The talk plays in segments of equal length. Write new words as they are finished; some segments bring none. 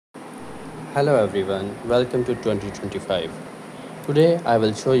Hello everyone, welcome to 2025. Today I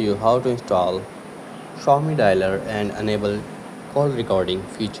will show you how to install Xiaomi Dialer and enable call recording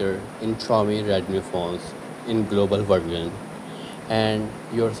feature in Xiaomi REDMI phones in global version. And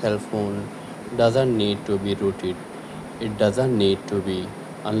your cell phone doesn't need to be rooted, it doesn't need to be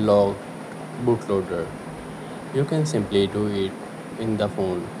unlocked bootloader. You can simply do it in the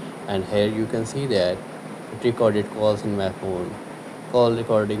phone, and here you can see that it recorded calls in my phone. Call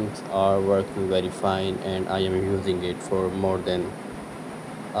recordings are working very fine and I am using it for more than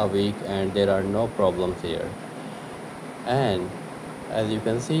a week and there are no problems here. And as you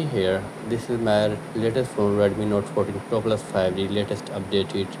can see here, this is my latest phone, Redmi Note 14 Pro Plus 5, the latest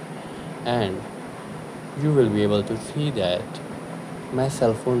updated, and you will be able to see that my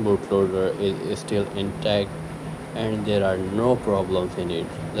cell phone bootloader is still intact and there are no problems in it.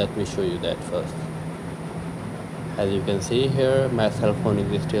 Let me show you that first. As you can see here, my cell phone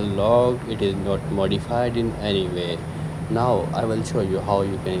is still logged, it is not modified in any way. Now I will show you how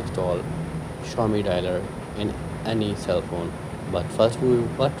you can install Xiaomi Dialer in any cell phone. But first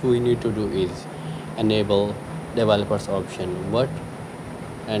what we need to do is enable developers option. What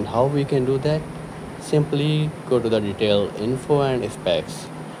and how we can do that? Simply go to the detail info and specs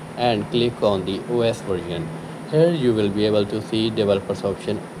and click on the OS version. Here you will be able to see developers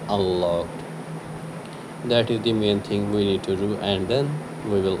option unlocked. That is the main thing we need to do, and then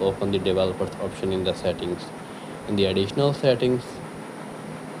we will open the developers option in the settings. In the additional settings,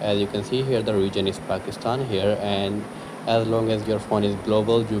 as you can see here, the region is Pakistan here, and as long as your phone is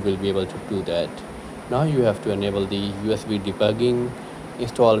global you will be able to do that. Now you have to enable the USB debugging,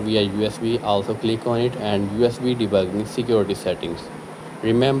 install via USB, also click on it, and USB debugging security settings.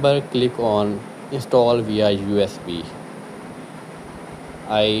 Remember, click on install via USB.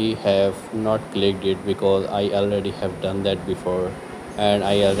 I have not clicked it because I already have done that before and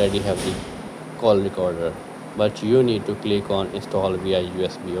I already have the call recorder, but you need to click on install via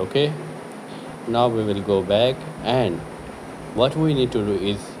USB. Okay, now we will go back, and what we need to do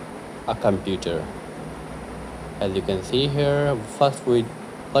is a computer. As you can see here, first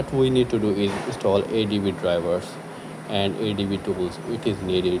what we need to do is install ADB drivers and ADB tools. It is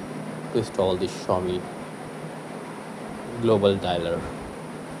needed to install the Xiaomi global dialer.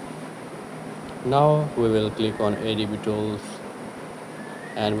 Now we will click on ADB tools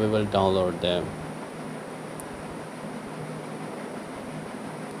and we will download them.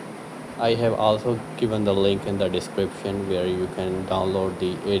 I have also given the link in the description where you can download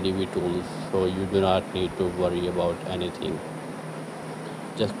the ADB tools, so you do not need to worry about anything.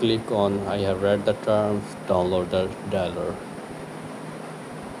 Just click on I have read the terms, download the dialer,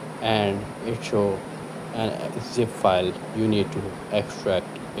 and it shows a zip file. You need to extract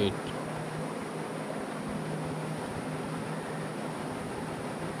it.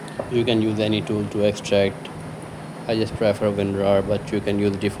 You can use any tool to extract. I just prefer WinRAR, but you can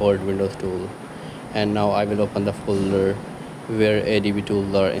use default Windows tool. And now I will open the folder where ADB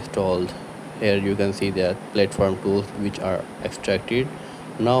tools are installed. Here you can see that platform tools which are extracted.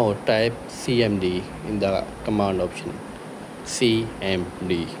 Now type CMD in the command option.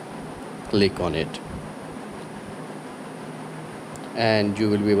 CMD. Click on it. And you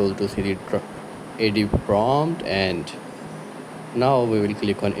will be able to see the ADB prompt, and now we will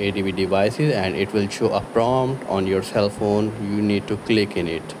click on ADB devices and it will show a prompt on your cell phone. You need to click in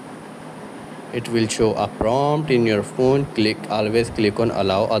it. It will show a prompt in your phone. Always click on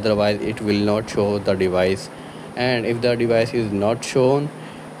allow, otherwise it will not show the device. And if the device is not shown,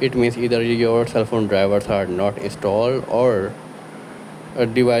 it means either your cell phone drivers are not installed or a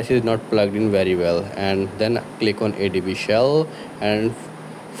device is not plugged in very well. And then click on ADB shell and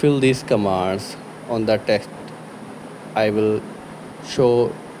fill these commands on the text I will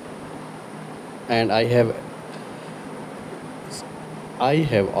show. And I have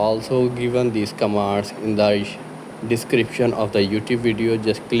also given these commands in the description of the YouTube video.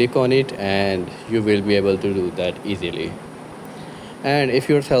 Just click on it and you will be able to do that easily. And if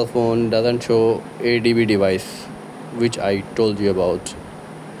your cell phone doesn't show ADB device which I told you about,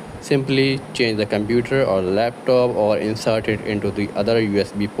 simply change the computer or laptop or insert it into the other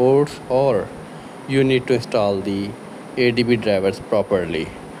USB ports, or you need to install the ADB drivers properly,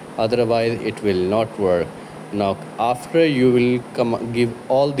 otherwise it will not work. Now after you will give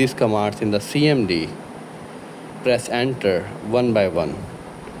all these commands in the CMD, press enter one by one.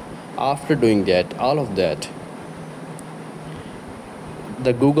 After doing that, all of that,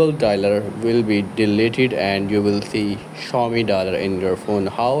 the Google dialer will be deleted and you will see Xiaomi dialer in your phone.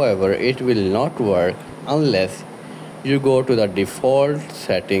 However, it will not work unless you go to the default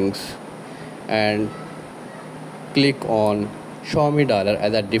settings and click on Xiaomi dialer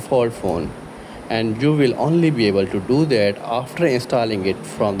as a default phone, and you will only be able to do that after installing it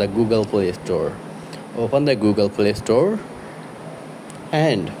from the Google Play Store. Open the Google Play Store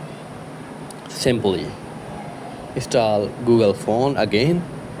and simply install Google Phone again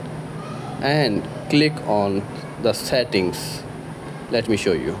and click on the settings. Let me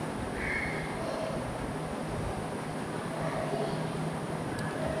show you.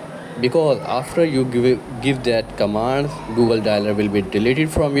 Because after you give that command, Google Dialer will be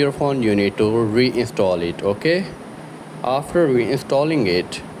deleted from your phone. You need to reinstall it. Okay, after reinstalling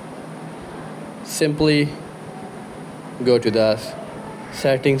it, simply go to the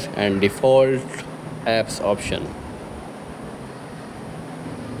settings and default apps option,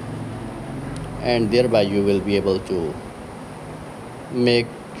 and thereby you will be able to make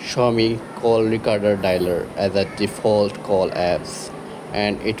Xiaomi Call Recorder Dialer as a default call apps,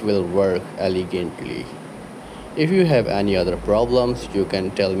 and it will work elegantly. If you have any other problems, you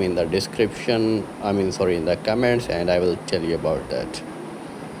can tell me in the description, in the comments, and I will tell you about that.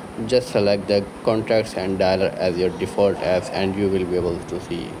 Just select the contacts and dialer as your default apps, and you will be able to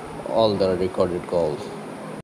see all the recorded calls.